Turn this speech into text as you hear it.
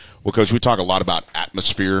Well, Coach, we talk a lot about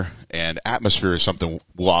atmosphere, and atmosphere is something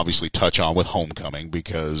we'll obviously touch on with homecoming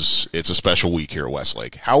because it's a special week here at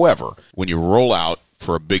Westlake. However, when you roll out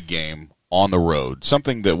for a big game on the road,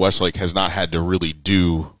 something that Westlake has not had to really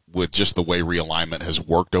do with just the way realignment has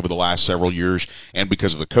worked over the last several years, and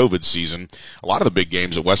because of the COVID season, a lot of the big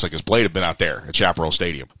games that Westlake has played have been out there at Chaparral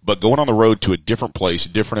Stadium. But going on the road to a different place, a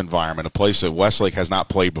different environment, a place that Westlake has not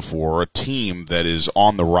played before, a team that is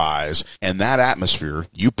on the rise, and that atmosphere,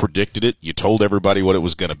 you predicted it, you told everybody what it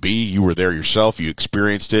was going to be, you were there yourself, you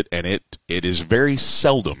experienced it, and it is very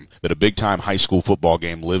seldom that a big-time high school football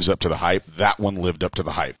game lives up to the hype. That one lived up to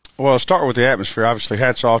the hype. Well, start with the atmosphere. Obviously,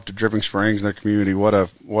 hats off to Dripping Springs and their community. What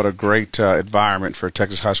a great environment for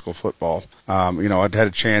Texas high school football. I'd had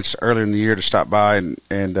a chance earlier in the year to stop by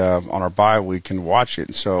and on our bye week and watch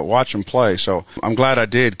it. So watch them play. So I'm glad I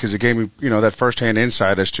did because it gave me that firsthand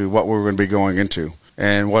insight as to what we were going to be going into.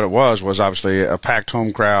 And what it was obviously a packed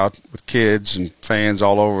home crowd with kids and fans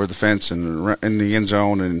all over the fence and in the end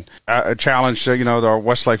zone, and a challenge to our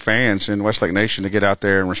Westlake fans and Westlake Nation to get out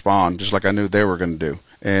there and respond, just like I knew they were going to do.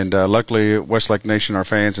 And luckily, Westlake Nation, our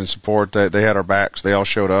fans and support, they had our backs. They all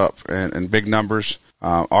showed up in big numbers.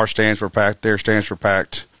 Our stands were packed. Their stands were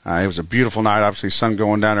packed. It was a beautiful night. Obviously, sun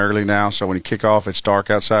going down early now, so when you kick off, it's dark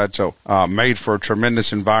outside. So made for a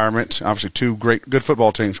tremendous environment. Obviously, great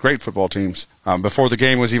football teams. Before the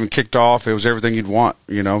game was even kicked off, it was everything you'd want.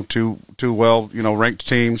 Two well ranked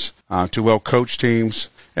teams, two well coached teams.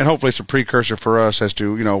 And hopefully it's a precursor for us as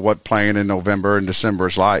to, what playing in November and December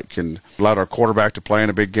is like. And allowed our quarterback to play in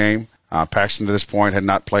a big game. Paxton, to this point, had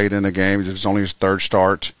not played in a game. It was only his third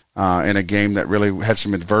start in a game that really had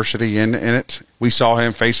some adversity in it. We saw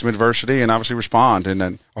him face some adversity and obviously respond. And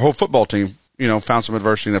then our whole football team, found some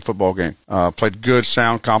adversity in that football game. Played good,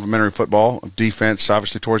 sound, complementary football. Defense,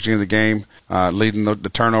 obviously, towards the end of the game, leading the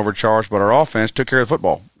turnover charge. But our offense took care of the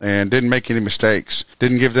football and didn't make any mistakes.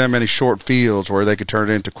 Didn't give them any short fields where they could turn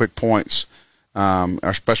it into quick points.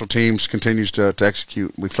 Our special teams continues to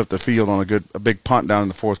execute. We flipped the field on a big punt down in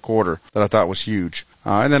the fourth quarter that I thought was huge.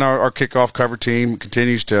 And then our kickoff cover team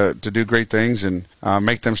continues to do great things and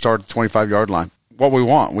make them start at the 25-yard line. What we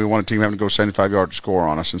want a team having to go 75 yards to score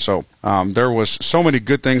on us. And so there was so many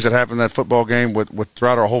good things that happened in that football game with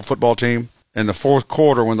throughout our whole football team. In the fourth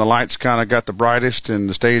quarter, when the lights kind of got the brightest and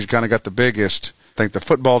the stage kind of got the biggest, I think the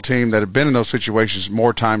football team that had been in those situations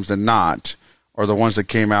more times than not are the ones that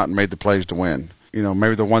came out and made the plays to win.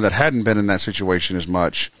 Maybe the one that hadn't been in that situation as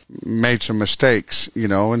much made some mistakes,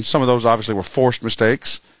 and some of those obviously were forced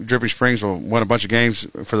mistakes. Dripping Springs will win a bunch of games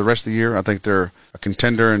for the rest of the year. I think they're a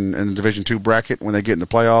contender in the Division II bracket when they get in the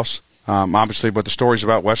playoffs. Obviously, but the story's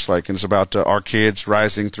about Westlake, and it's about our kids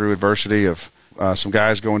rising through adversity of some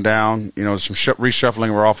guys going down, some reshuffling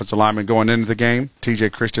of our offensive linemen going into the game.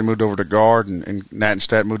 TJ Christian moved over to guard, and Nat and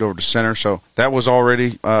Stat moved over to center. So that was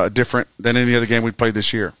already different than any other game we played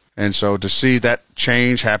this year. And so to see that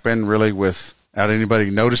change happen really without anybody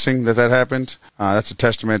noticing that happened, that's a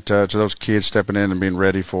testament to those kids stepping in and being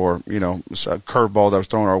ready for, a curveball that was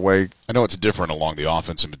thrown our way. I know it's different along the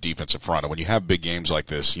offensive and defensive front. And when you have big games like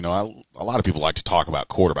this, a lot of people like to talk about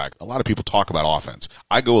quarterback. A lot of people talk about offense.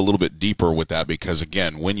 I go a little bit deeper with that because,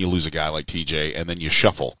 again, when you lose a guy like TJ and then you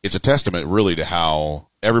shuffle, it's a testament really to how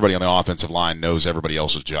everybody on the offensive line knows everybody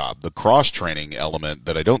else's job. The cross-training element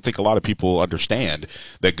that I don't think a lot of people understand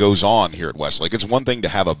that goes on here at Westlake. It's one thing to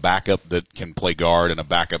have a backup that can play guard and a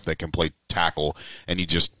backup that can play tackle, and you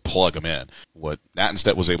just plug them in. What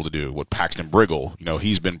Nattenstedt was able to do, what Paxton Briggle,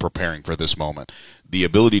 he's been preparing for this moment. The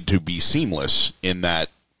ability to be seamless in that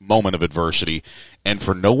moment of adversity and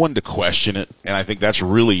for no one to question it. And I think that's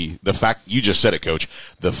really the fact. You just said it, Coach.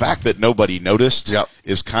 The fact that nobody noticed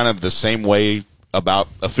is kind of the same way about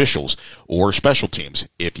officials or special teams.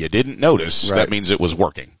 If you didn't notice, that means it was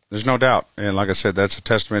working. There's no doubt. And like I said, that's a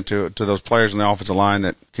testament to those players on the offensive line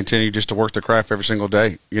that continue just to work their craft every single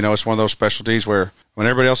day. It's one of those specialties where when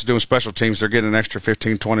everybody else is doing special teams, they're getting an extra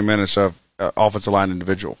 15, 20 minutes of offensive line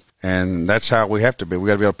individual. And that's how we have to be. We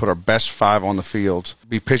got to be able to put our best five on the field,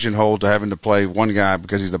 be pigeonholed to having to play one guy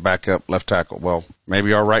because he's the backup left tackle. Well,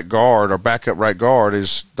 maybe our right guard, our backup right guard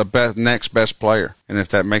is the next best player. And if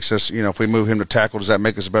that makes us, if we move him to tackle, does that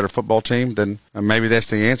make us a better football team? Then maybe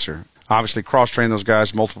that's the answer. Obviously, cross-train those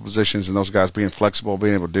guys, multiple positions, and those guys being flexible,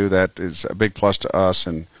 being able to do that is a big plus to us.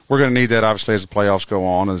 And we're going to need that, obviously, as the playoffs go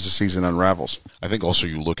on, as the season unravels. I think also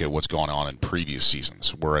you look at what's going on in previous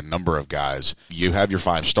seasons where a number of guys, you have your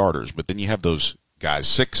five starters, but then you have those guys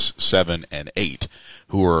 6, 7, and 8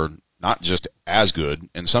 who are not just as good,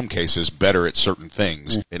 in some cases better at certain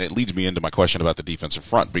things. And it leads me into my question about the defensive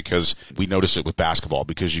front, because we notice it with basketball,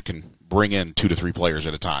 because you can bring in 2 to 3 players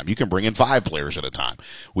at a time. You can bring in 5 players at a time.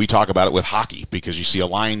 We talk about it with hockey because you see a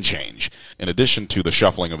line change. In addition to the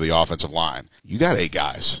shuffling of the offensive line, you got 8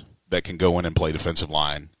 guys that can go in and play defensive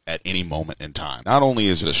line at any moment in time. Not only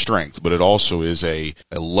is it a strength, but it also is a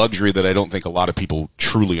luxury that I don't think a lot of people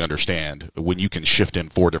truly understand, when you can shift in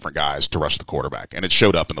 4 different guys to rush the quarterback. And it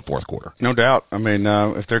showed up in the fourth quarter. No doubt. I mean,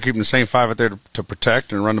 if they're keeping the same 5 out there to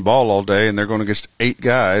protect and run the ball all day, and they're going against 8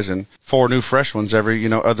 guys and 4 new fresh ones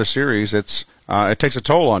every, other series, it takes a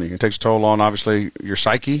toll on you. It takes a toll on, obviously, your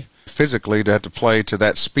psyche, physically, to have to play to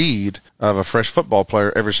that speed of a fresh football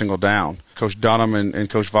player every single down. Coach Dunham and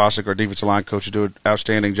Coach Vosick, our defensive line coaches, do an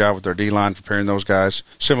outstanding job with their D-line, preparing those guys,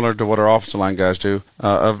 similar to what our offensive line guys do,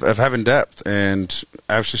 of having depth and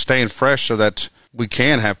actually staying fresh so that we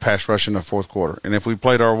can have pass rush in the fourth quarter. And if we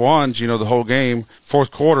played our ones, the whole game, fourth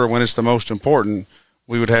quarter, when it's the most important,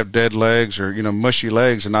 we would have dead legs or, mushy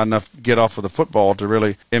legs and not enough get off of the football to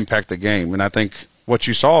really impact the game. And I think what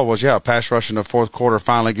you saw was, pass rush in the fourth quarter,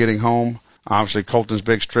 finally getting home. Obviously, Colton's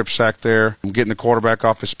big strip sack there, getting the quarterback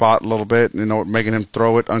off his spot a little bit, making him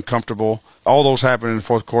throw it uncomfortable. All those happen in the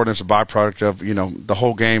fourth quarter, and it's a byproduct of, the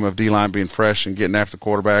whole game of D-line being fresh and getting after the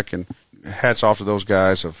quarterback. And hats off to those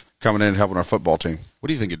guys of coming in and helping our football team. What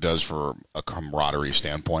do you think it does for a camaraderie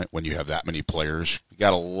standpoint when you have that many players? You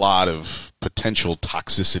got a lot of potential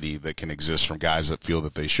toxicity that can exist from guys that feel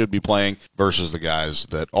that they should be playing versus the guys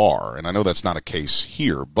that are. And I know that's not a case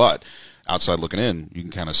here, but outside looking in, you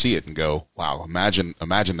can kind of see it and go, wow, imagine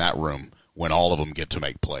that room when all of them get to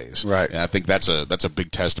make plays. Right. And I think that's a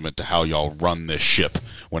big testament to how y'all run this ship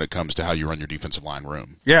when it comes to how you run your defensive line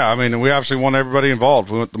room. Yeah, I mean, we obviously want everybody involved.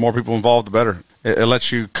 The more people involved, the better. It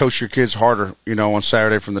lets you coach your kids harder, on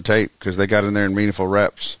Saturday from the tape, because they got in there in meaningful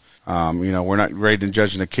reps. We're not grading and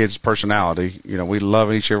judging the kids' personality. We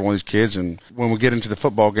love each and every one of these kids, and when we get into the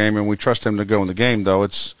football game and we trust them to go in the game, though,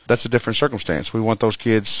 that's a different circumstance. We want those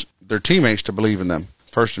kids, their teammates, to believe in them.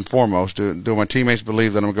 First and foremost, do my teammates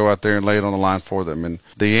believe that I'm going to go out there and lay it on the line for them? And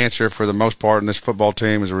the answer, for the most part, in this football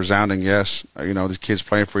team is a resounding yes. These kids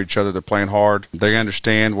playing for each other, they're playing hard. They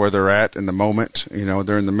understand where they're at in the moment.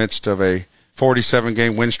 They're in the midst of a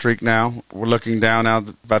 47-game win streak now. We're looking down now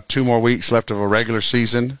about 2 more weeks left of a regular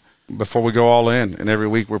season before we go all in. And every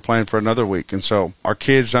week we're playing for another week. And so our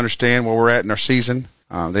kids understand where we're at in our season.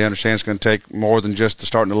 They understand it's going to take more than just the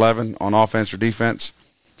starting 11 on offense or defense.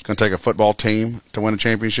 It's going to take a football team to win a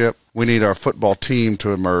championship. We need our football team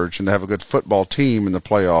to emerge and to have a good football team in the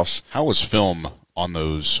playoffs. How was film on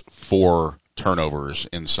those 4 turnovers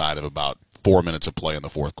inside of about 4 minutes of play in the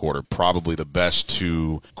fourth quarter? Probably the best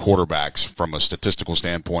 2 quarterbacks from a statistical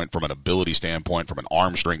standpoint, from an ability standpoint, from an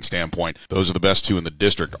arm strength standpoint. Those are the best 2 in the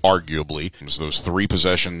district, arguably. It was those 3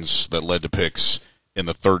 possessions that led to picks in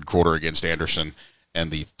the third quarter against Anderson, and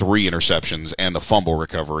the 3 interceptions and the fumble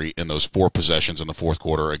recovery in those 4 possessions in the fourth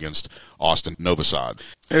quarter against Austin Novosad.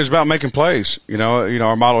 It was about making plays.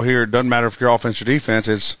 Our model here, it doesn't matter if you're offense or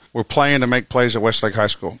defense. We're playing to make plays at Westlake High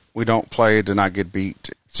School. We don't play to not get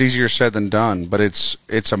beat. It's easier said than done, but it's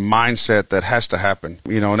a mindset that has to happen.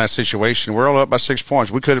 In that situation, we're all up by 6 points.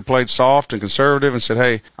 We could have played soft and conservative and said,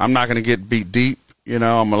 hey, I'm not going to get beat deep. I'm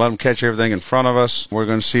going to let them catch everything in front of us. We're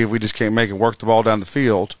going to see if we just can't make it work the ball down the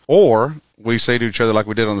field. Or we say to each other, like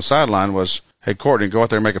we did on the sideline, was, hey, Courtney, go out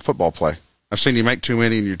there and make a football play. I've seen you make too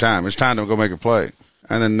many in your time. It's time to go make a play.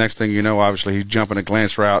 And then the next thing you know, obviously, he's jumping a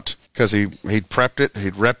glance route because he'd prepped it,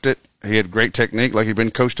 he'd repped it. He had great technique like he'd been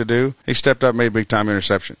coached to do. He stepped up, made a big-time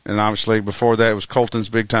interception. And obviously, before that, it was Colton's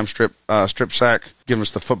big-time strip sack, giving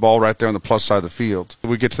us the football right there on the plus side of the field.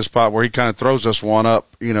 We get to the spot where he kind of throws us one up,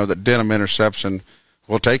 that Denham intercepts, and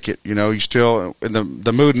we'll take it. You still, in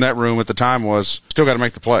the mood in that room at the time was, still got to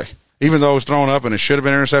make the play. Even though it was thrown up and it should have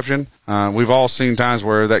been an interception, we've all seen times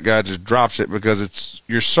where that guy just drops it because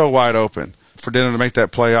you're so wide open. For Denham to make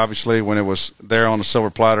that play, obviously, when it was there on the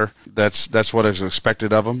silver platter, that's what is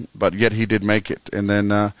expected of him, but yet he did make it. And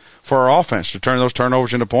then for our offense to turn those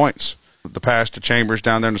turnovers into points, the pass to Chambers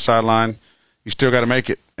down there on the sideline, you still got to make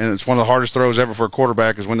it. And it's one of the hardest throws ever for a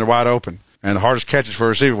quarterback is when they're wide open, and the hardest catches for a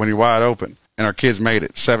receiver when you're wide open. And our kids made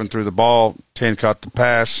it. 7 threw the ball, 10 caught the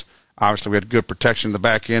pass. Obviously, we had good protection in the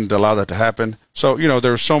back end to allow that to happen. So,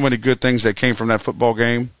 there were so many good things that came from that football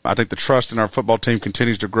game. I think the trust in our football team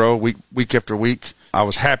continues to grow week after week. I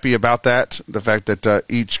was happy about that, the fact that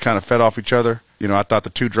each kind of fed off each other. I thought the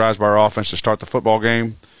 2 drives by our offense to start the football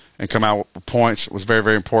game and come out with points was very,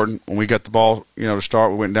 very important. When we got the ball, to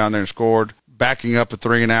start, we went down there and scored, backing up the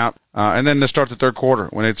 3 and out. And then to start the third quarter,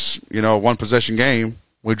 when it's, a 1-possession game,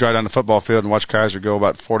 We drive down the football field and watch Kaiser go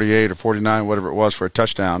about 48 or 49, whatever it was, for a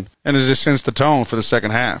touchdown. And it just sends the tone for the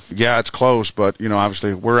second half. Yeah, it's close, but,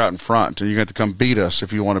 obviously we're out in front, and you got to come beat us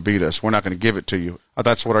if you want to beat us. We're not going to give it to you.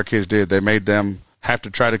 That's what our kids did. They made them have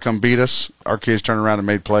to try to come beat us. Our kids turned around and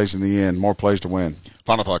made plays in the end, more plays to win.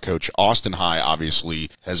 Final thought, Coach. Austin High obviously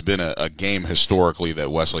has been a game historically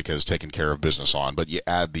that Westlake has taken care of business on, but you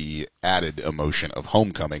add the added emotion of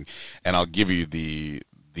homecoming, and I'll give you the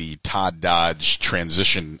Todd Dodge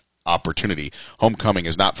transition opportunity. Homecoming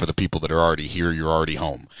is not for the people that are already here. You're already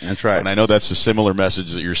home. That's right. And I know that's a similar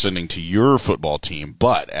message that you're sending to your football team,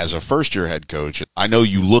 but as a first-year head coach, I know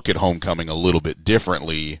you look at homecoming a little bit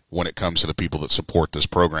differently when it comes to the people that support this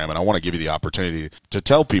program, and I want to give you the opportunity to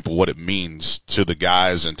tell people what it means to the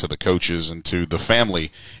guys and to the coaches and to the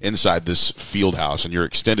family inside this field house and your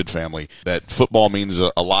extended family, that football means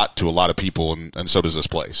a lot to a lot of people, and so does this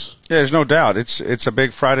place. Yeah, there's no doubt. It's a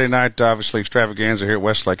big Friday night, obviously, extravaganza here at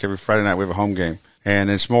Westlake. Every Friday night we have a home game. And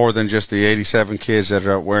it's more than just the 87 kids that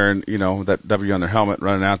are wearing, that W on their helmet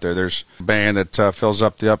running out there. There's a band that fills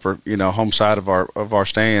up the upper, home side of our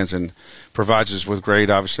stands and provides us with great,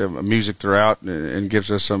 obviously, music throughout and gives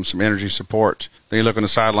us some energy support. Then you look on the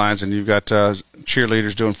sidelines and you've got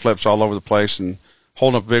cheerleaders doing flips all over the place and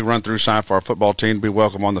holding up a big run-through sign for our football team to be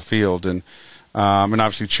welcome on the field. And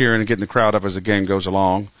obviously cheering and getting the crowd up as the game goes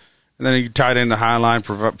along. And then you tied in the High Line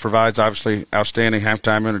provides, obviously, outstanding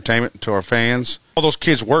halftime entertainment to our fans. All those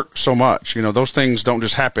kids work so much. Those things don't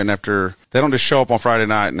just happen they don't just show up on Friday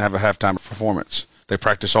night and have a halftime performance. They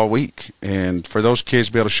practice all week. And for those kids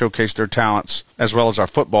to be able to showcase their talents, as well as our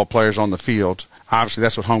football players on the field, obviously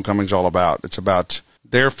that's what homecoming's all about. It's about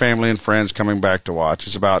their family and friends coming back to watch.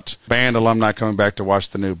 It's about band alumni coming back to watch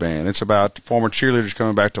the new band. It's about former cheerleaders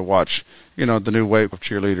coming back to watch, the new wave of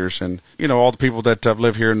cheerleaders. And, all the people that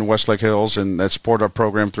live here in the Westlake Hills and that support our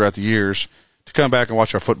program throughout the years to come back and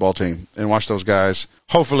watch our football team and watch those guys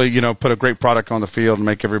hopefully, put a great product on the field and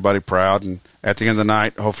make everybody proud. And at the end of the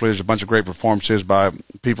night, hopefully there's a bunch of great performances by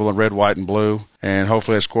people in red, white, and blue. And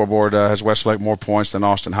hopefully the scoreboard has Westlake more points than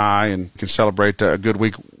Austin High and can celebrate a good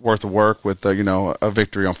week worth of work with, a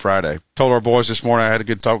victory on Friday. Told our boys this morning, I had a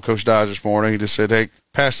good talk with Coach Dodge this morning. He just said, hey,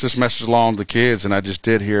 pass this message along to the kids. And I just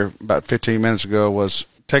did here about 15 minutes ago was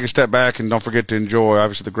take a step back and don't forget to enjoy,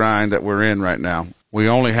 obviously, the grind that we're in right now. We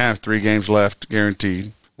only have 3 games left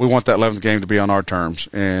guaranteed. We want that 11th game to be on our terms,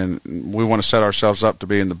 and we want to set ourselves up to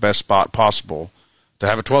be in the best spot possible to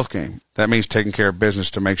have a 12th game. That means taking care of business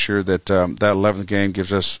to make sure that that 11th game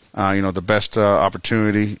gives us, the best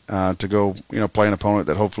opportunity to go, play an opponent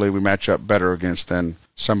that hopefully we match up better against than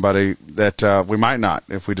somebody that we might not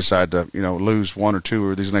if we decide to, lose 1 or 2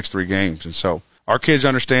 of these next 3 games. And so our kids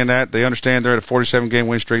understand that. They understand they're at a 47-game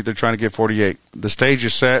win streak. They're trying to get 48. The stage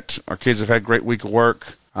is set. Our kids have had a great week of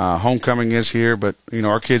work. Homecoming is here, but,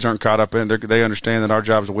 our kids aren't caught up in it. They understand that our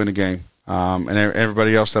job is to win the game. And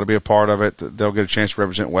everybody else that'll be a part of it, they'll get a chance to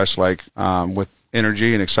represent Westlake with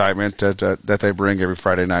energy and excitement that they bring every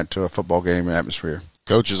Friday night to a football game atmosphere.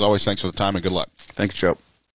 Coach, as always, thanks for the time and good luck. Thanks, Joe.